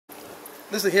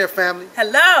Listen here, family.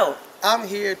 Hello. I'm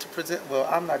here to present. Well,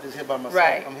 I'm not just here by myself.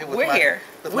 Right. I'm here with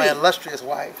We're my illustrious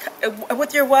wife.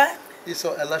 With your what? You're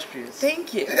so illustrious.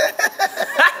 Thank you.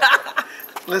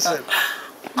 Listen,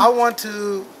 I want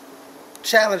to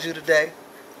challenge you today.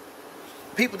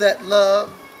 People that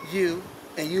love you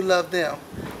and you love them.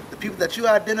 The people that you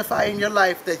identify in your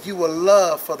life that you will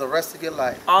love for the rest of your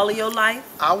life. All of your life?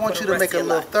 I want you to make a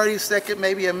little 30-second,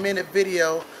 maybe a minute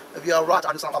video of y'all rock.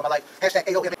 I do something all my life. Hashtag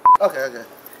AOML. Okay.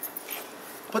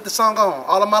 Put the song on.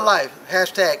 All of my life.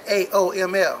 Hashtag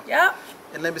AOML. Yep.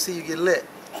 And let me see you get lit.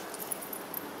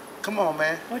 Come on,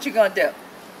 man. What you gonna do?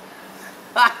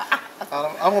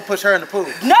 I'm gonna push her in the pool.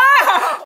 No!